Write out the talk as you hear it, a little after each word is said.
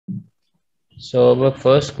So our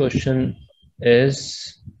first question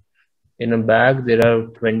is, in a bag there are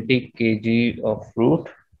 20 kg of fruit,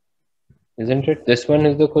 isn't it? This one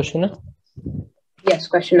is the question, huh? Yes,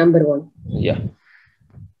 question number 1. Yeah.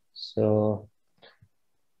 So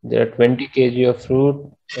there are 20 kg of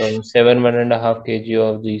fruit, 1.5 kg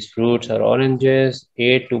of these fruits are oranges,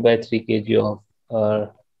 8 2/3 kg of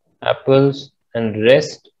are apples, and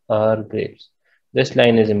rest are grapes. This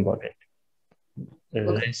line is important.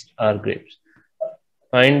 Okay. Rest are grapes.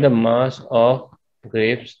 Find the mass of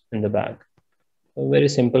grapes in the bag. A very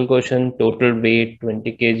simple question. Total weight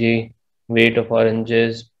 20 kg. Weight of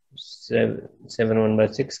oranges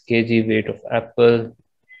 7.1/6 kg. Weight of apple.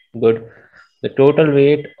 Good. The total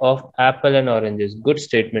weight of apple and oranges. Good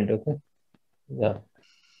statement. Okay. Yeah.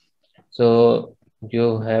 So you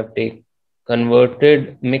have converted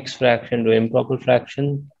mixed fraction to improper fraction.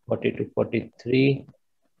 40 to 43.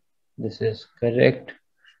 This is correct.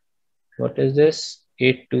 What is this?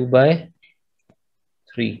 8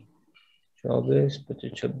 2/3.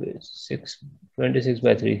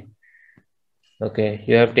 26/3. Okay,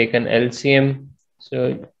 you have taken LCM. So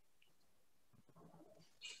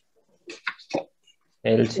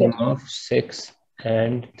LCM of 6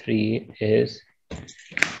 and 3 is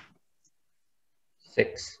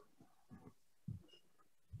 6.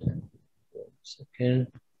 Second.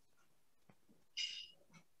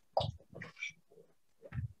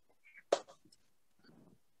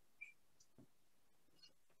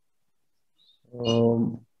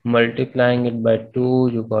 So multiplying it by 2,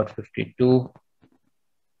 you got 52.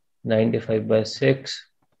 95/6.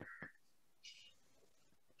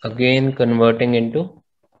 Again converting into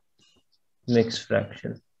mixed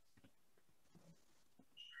fraction.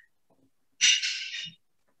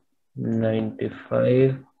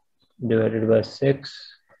 95 divided by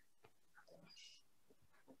 6.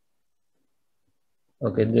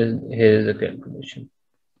 Okay, here is the calculation.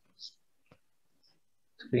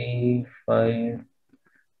 3, 5,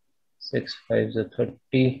 6, 5 is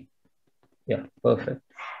 30. Yeah, perfect.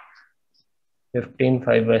 15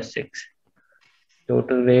 5/6.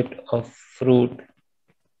 Total weight of fruit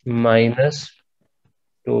minus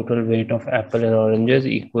total weight of apple and oranges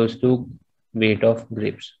equals to weight of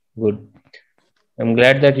grapes. Good. I'm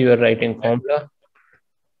glad that you are writing formula.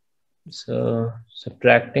 So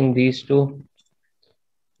subtracting these two.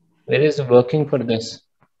 Where is the working for this?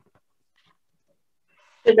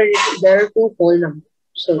 There are two whole numbers.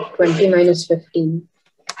 So 20 minus 15.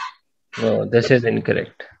 No, this is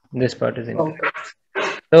incorrect. This part is incorrect. Okay.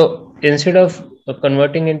 So instead of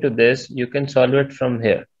converting into this, you can solve it from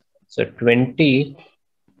here. So 20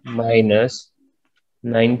 minus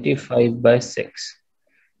 95/6.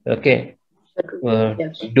 Okay.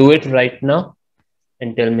 Yes. Do it right now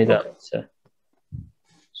and tell me the answer.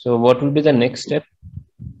 So what will be the next step?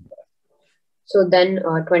 So then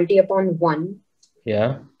 20 upon 1.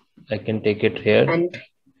 Yeah, I can take it here. And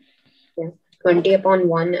yeah, 20 upon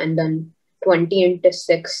 1 and then 20 into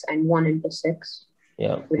 6 and 1 into 6.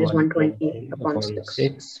 Yeah, which is 120 upon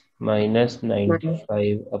 6 minus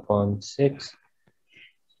 95 upon 6.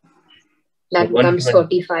 That so becomes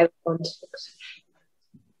 35 upon 6.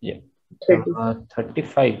 Yeah. 30.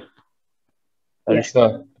 35. Are you Yes.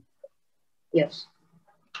 sure? Yes.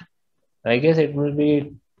 I guess it will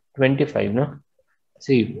be 25, no?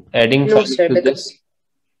 See, adding No, 5 sir, to because this.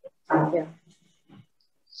 yeah.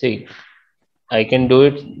 See, I can do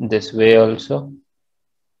it this way also.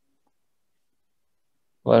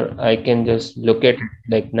 Or I can just look at it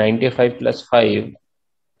like 95 plus 5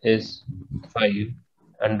 is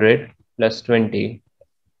 500 plus 20.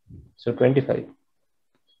 So 25.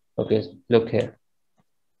 Okay, look here.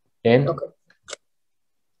 10, Okay.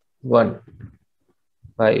 1,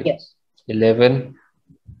 5, Yes. 11,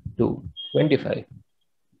 2, 25.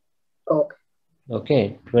 Okay.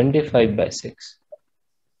 Okay, 25/6.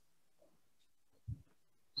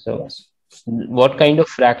 So, yes. What kind of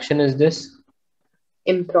fraction is this?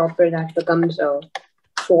 Improper, that becomes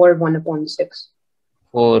 4 1 upon 6.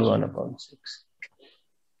 4 1 upon 6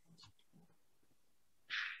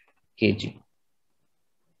 kg.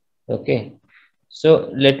 Okay, so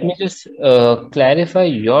let me just clarify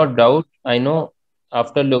your doubt. I know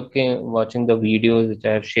after watching the videos which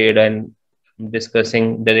I have shared and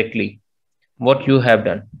discussing directly what you have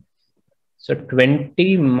done. So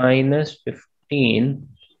 20 minus 15,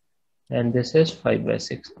 and this is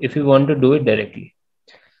 5/6. If you want to do it directly,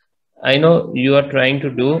 I know you are trying to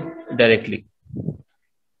do directly.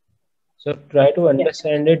 So try to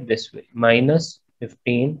understand it this way. Minus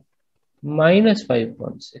 15 minus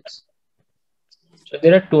 5/6. So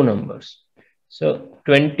there are two numbers. So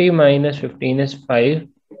 20 minus 15 is 5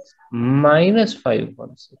 minus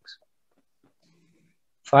 5/6.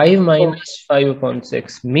 5 4. minus 5 upon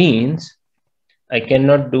 6 means I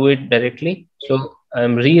cannot do it directly. So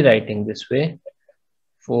I'm rewriting this way.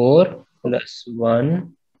 4 plus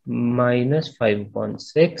 1 minus 5 upon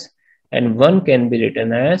 6. And 1 can be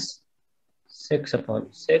written as 6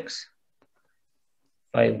 upon 6,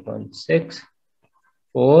 5 upon 6,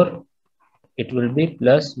 4. It will be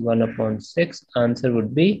plus 1 upon 6. Answer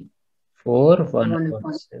would be 4, 1 1 upon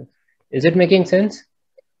upon. 6. Is it making sense?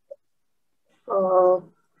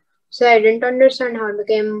 So I didn't understand how it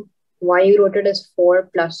became, why you wrote it as 4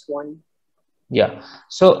 plus 1. Yeah.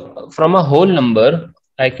 So from a whole number,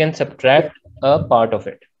 I can Yeah. subtract a part of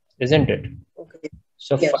it, isn't it? Okay.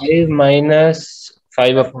 So Yes. 5 minus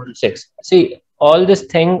 5 upon 6. See, all this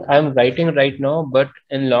thing I'm writing right now, but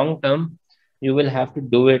in long term, you will have to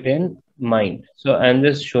do it in mind. So I'm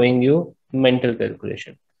just showing you mental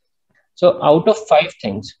calculation. So out of 5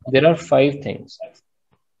 things, there are 5 things.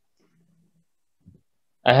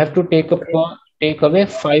 I have to Okay. take away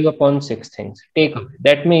 5 upon 6 things. Take away.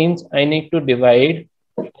 That means I need to divide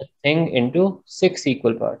a thing into 6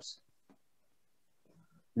 equal parts.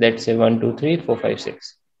 Let's say 1, 2, 3, 4, 5,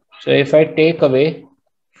 6. So if I take away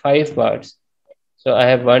 5 parts, so I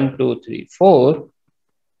have 1, 2, 3, 4,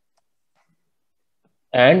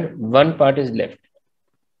 and one part is left,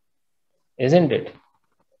 isn't it?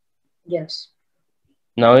 Yes.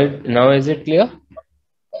 Now is it clear?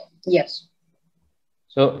 Yes.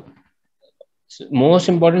 So most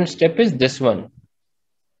important step is this one.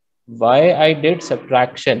 Why I did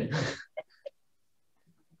subtraction?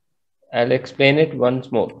 I'll explain it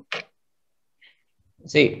once more.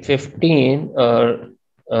 See, 15 or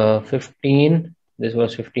 15, this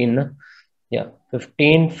was 15, no? Yeah,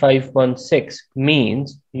 15, 5.6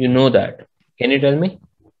 means you know that. Can you tell me?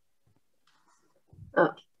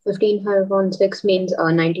 15 upon 6 means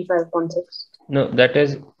 95 upon 6. No, that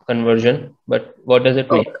is conversion, but what does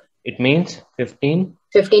it mean? Oh, It means 15.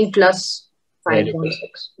 15 plus 5 Very upon good.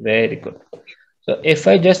 6. Very good. So if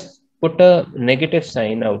I just put a negative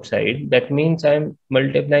sign outside, that means I'm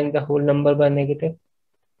multiplying the whole number by negative.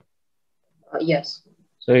 Yes.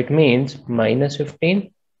 So it means minus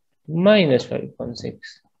 15 minus 5.6.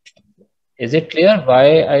 Is it clear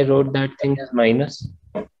why I wrote that thing as minus?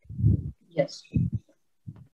 Yes.